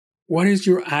What is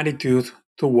your attitude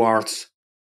towards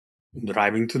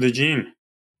driving to the gym,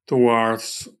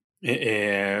 towards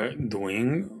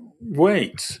doing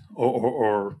weights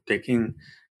or taking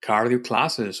cardio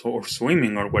classes or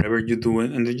swimming or whatever you do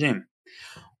in the gym?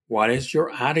 What is your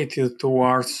attitude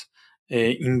towards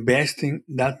investing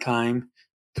that time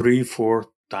 3-4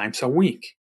 times a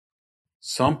week?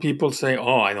 Some people say,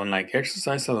 oh, I don't like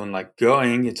exercise, I don't like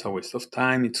going, it's a waste of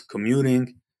time, it's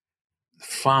commuting.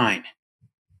 Fine.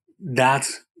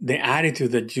 That's the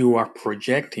attitude that you are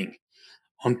projecting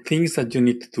on things that you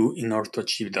need to do in order to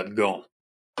achieve that goal.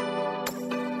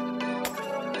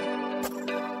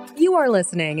 You are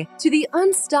listening to the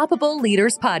Unstoppable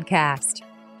Leaders Podcast,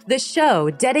 the show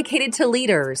dedicated to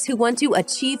leaders who want to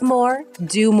achieve more,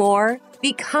 do more,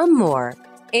 become more,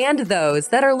 and those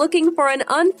that are looking for an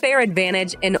unfair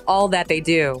advantage in all that they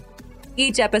do.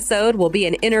 Each episode will be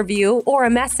an interview or a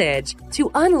message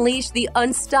to unleash the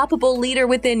unstoppable leader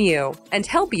within you and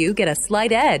help you get a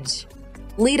slight edge.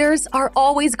 Leaders are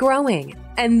always growing,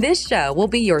 and this show will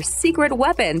be your secret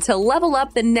weapon to level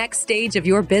up the next stage of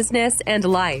your business and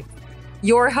life.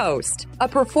 Your host, a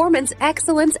performance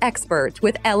excellence expert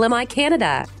with LMI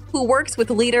Canada, who works with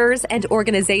leaders and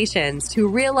organizations to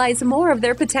realize more of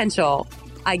their potential.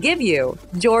 I give you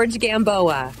George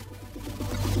Gamboa.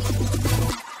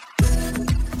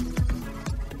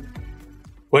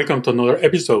 Welcome to another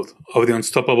episode of the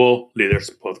Unstoppable Leaders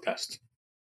Podcast.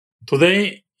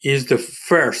 Today is the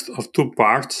first of 2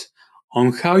 parts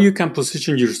on how you can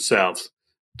position yourself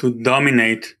to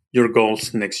dominate your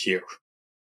goals next year.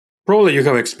 Probably you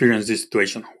have experienced this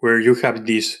situation where you have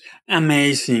these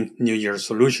amazing New Year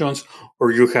resolutions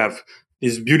or you have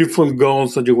these beautiful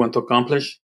goals that you want to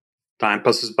accomplish. Time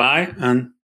passes by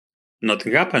and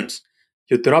nothing happens.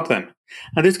 You drop them.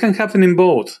 And this can happen in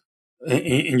both,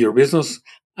 in your business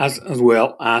as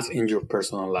well as in your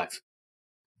personal life.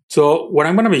 So what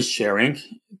I'm going to be sharing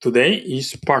today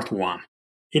is part 1.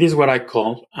 It is what I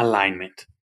call alignment.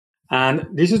 And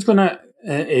this is going to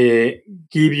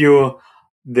give you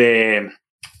the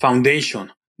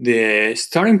foundation, the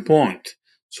starting point,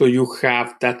 so you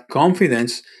have that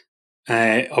confidence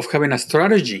of having a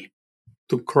strategy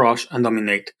to crush and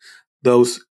dominate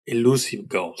those elusive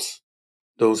goals,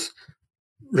 those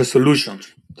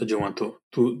resolutions that you want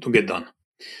to get done.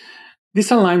 This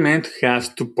alignment has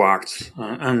 2 parts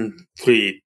and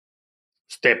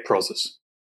 3-step process.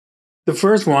 The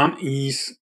first one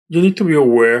is you need to be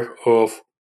aware of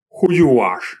who you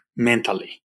are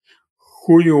mentally,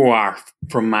 who you are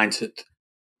from mindset,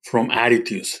 from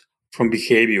attitudes, from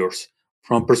behaviors,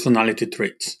 from personality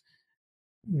traits.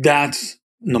 That's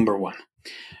number 1.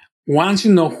 Once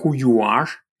you know who you are,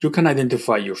 you can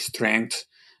identify your strengths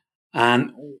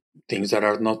and things that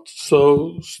are not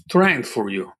so strength for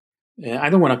you.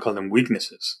 I don't want to call them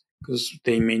weaknesses because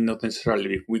they may not necessarily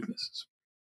be weaknesses.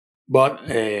 But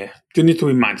you need to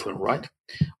be mindful, right,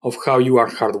 of how you are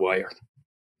hardwired.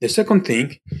 The second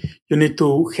thing, you need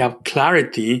to have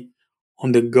clarity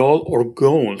on the goal or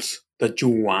goals that you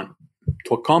want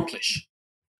to accomplish.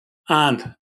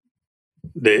 And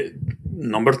the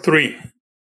number 3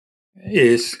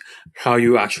 is how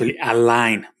you actually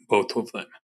align both of them.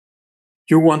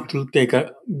 You want to take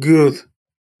a good,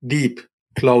 deep,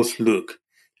 close look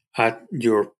at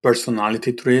your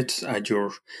personality traits, at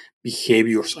your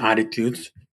behaviors,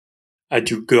 attitudes, at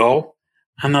your goal,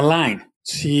 and align.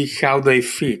 See how they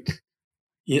fit.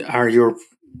 Are your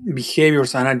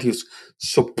behaviors and attitudes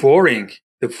supporting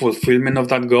the fulfillment of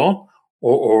that goal,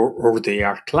 or they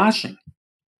are clashing?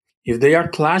 If they are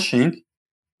clashing,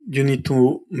 you need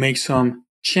to make some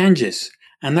changes.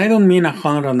 And I don't mean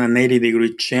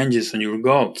 180-degree changes on your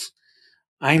goals.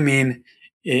 I mean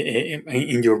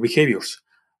in your behaviors.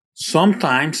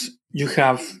 Sometimes you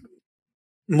have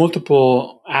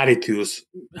multiple attitudes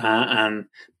and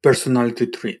personality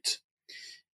traits.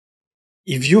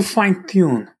 If you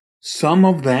fine-tune some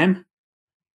of them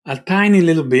a tiny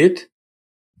little bit,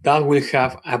 that will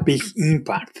have a big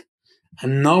impact.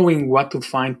 And knowing what to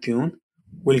fine-tune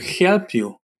will help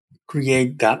you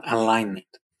create that alignment.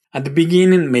 At the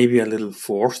beginning, maybe a little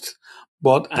forced,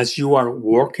 but as you are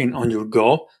working on your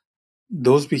goal,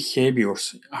 those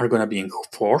behaviors are going to be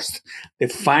enforced. The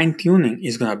fine-tuning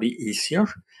is going to be easier,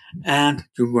 and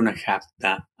you're going to have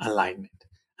that alignment.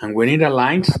 And when it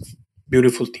aligns,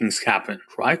 beautiful things happen,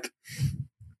 right?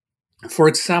 For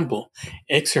example,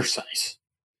 exercise.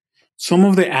 Some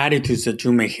of the attitudes that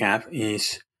you may have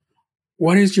is,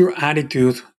 what is your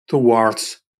attitude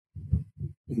towards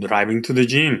driving to the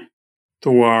gym,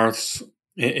 towards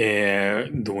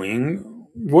doing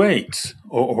weights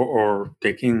or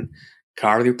taking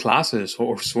cardio classes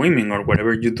or swimming or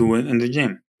whatever you do in the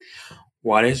gym?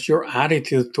 What is your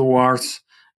attitude towards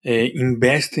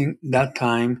investing that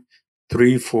time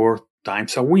 3-4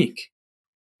 times a week?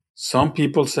 Some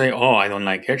people say, oh, I don't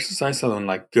like exercise, I don't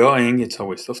like going, it's a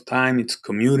waste of time, it's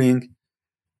commuting.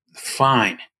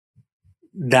 Fine.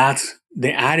 That's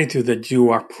the attitude that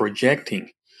you are projecting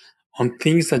on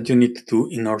things that you need to do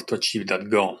in order to achieve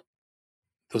that goal.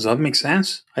 Does that make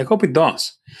sense? I hope it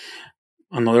does.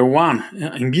 Another one,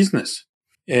 in business.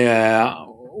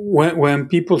 When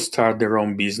people start their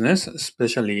own business,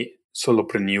 especially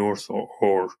solopreneurs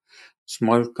or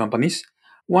small companies,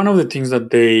 one of the things that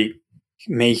they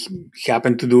may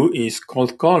happen to do is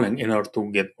cold calling in order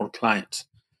to get more clients.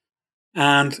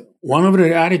 And one of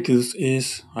their attitudes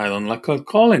is, I don't like cold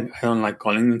calling. I don't like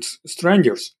calling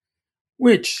strangers,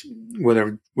 which,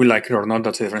 whether we like it or not,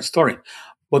 that's a different story.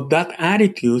 But that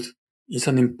attitude is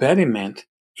an impediment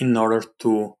in order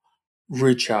to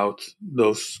reach out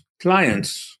those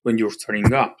clients when you're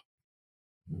starting up.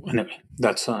 Anyway,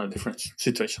 that's a different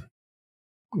situation.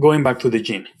 Going back to the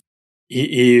gym.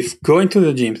 If going to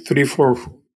the gym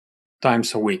 3-4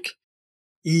 times a week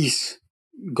is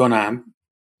gonna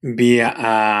be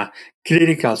a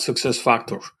critical success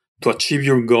factor to achieve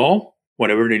your goal,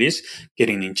 whatever it is,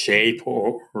 getting in shape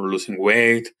or losing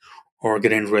weight or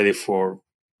getting ready for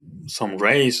some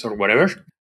race or whatever,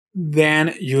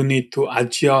 then you need to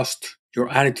adjust your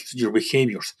attitude, your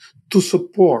behaviors to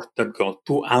support that goal,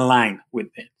 to align with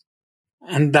it.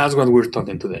 And that's what we're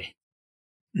talking today.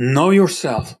 Know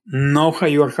yourself, know how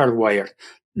you are hardwired,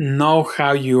 know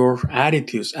how your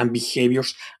attitudes and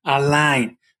behaviors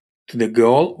align to the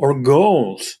goal or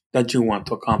goals that you want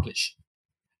to accomplish.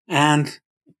 And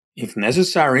if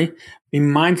necessary, be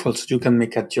mindful so you can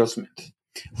make adjustments.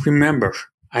 Remember,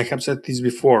 I have said this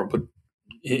before, but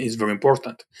it is very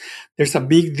important. There's a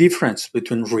big difference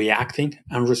between reacting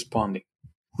and responding.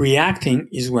 Reacting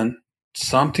is when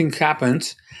something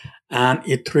happens and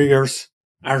it triggers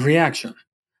a reaction.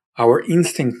 Our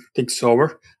instinct takes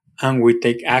over and we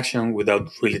take action without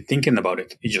really thinking about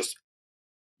it. It's just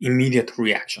immediate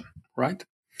reaction, right?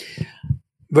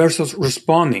 Versus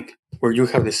responding, where you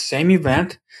have the same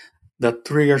event that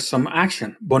triggers some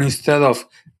action, but instead of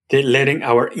letting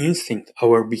our instinct,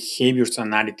 our behaviors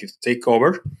and attitudes take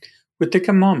over, we take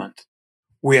a moment.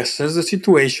 We assess the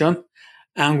situation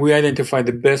and we identify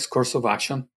the best course of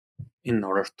action in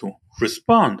order to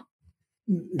respond.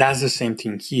 That's the same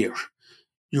thing here.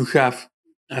 You have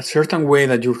a certain way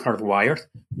that you're hardwired.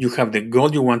 You have the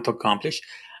goal you want to accomplish.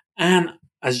 And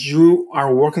as you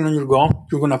are working on your goal,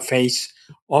 you're going to face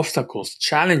obstacles,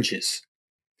 challenges,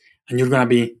 and you're going to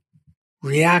be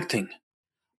reacting.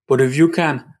 But if you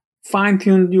can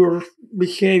fine-tune your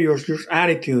behaviors, your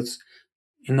attitudes,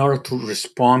 in order to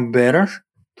respond better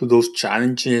to those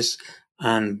challenges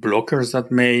and blockers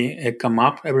that may come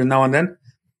up every now and then,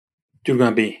 you're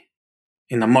going to be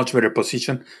in a much better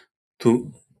position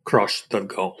to crush that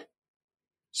goal.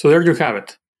 So there you have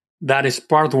it. That is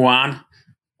part one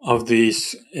of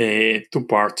this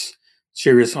 2-part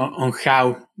series on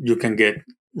how you can get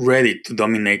ready to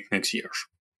dominate next year.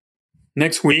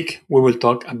 Next week, we will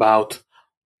talk about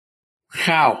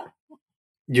how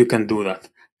you can do that,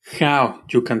 how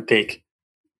you can take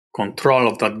control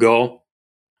of that goal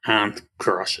and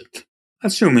crush it,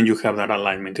 assuming you have that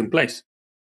alignment in place.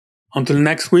 Until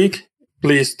next week,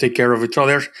 please take care of each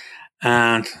other,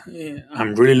 and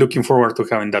I'm really looking forward to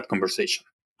having that conversation.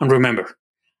 And remember,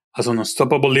 as an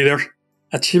unstoppable leader,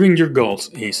 achieving your goals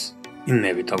is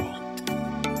inevitable.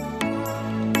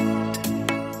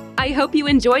 I hope you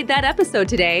enjoyed that episode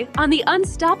today on the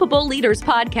Unstoppable Leaders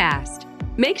Podcast.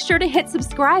 Make sure to hit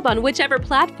subscribe on whichever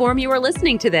platform you are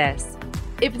listening to this.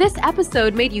 If this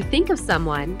episode made you think of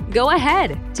someone, go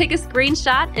ahead, take a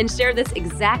screenshot and share this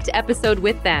exact episode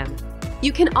with them.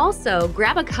 You can also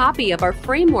grab a copy of our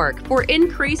framework for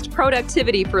increased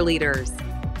productivity for leaders.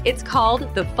 It's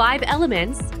called The 5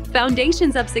 Elements,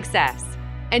 Foundations of Success,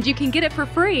 and you can get it for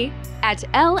free at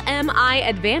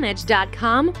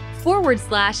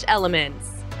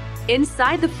lmiadvantage.com/elements.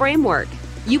 Inside the framework,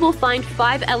 you will find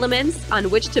 5 elements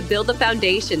on which to build a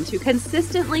foundation to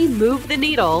consistently move the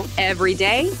needle every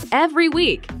day, every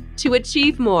week, to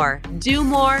achieve more, do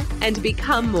more, and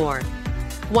become more.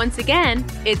 Once again,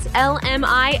 it's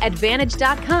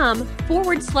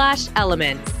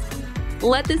lmiadvantage.com/elements.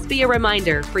 Let this be a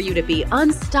reminder for you to be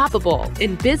unstoppable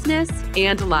in business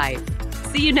and life.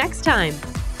 See you next time.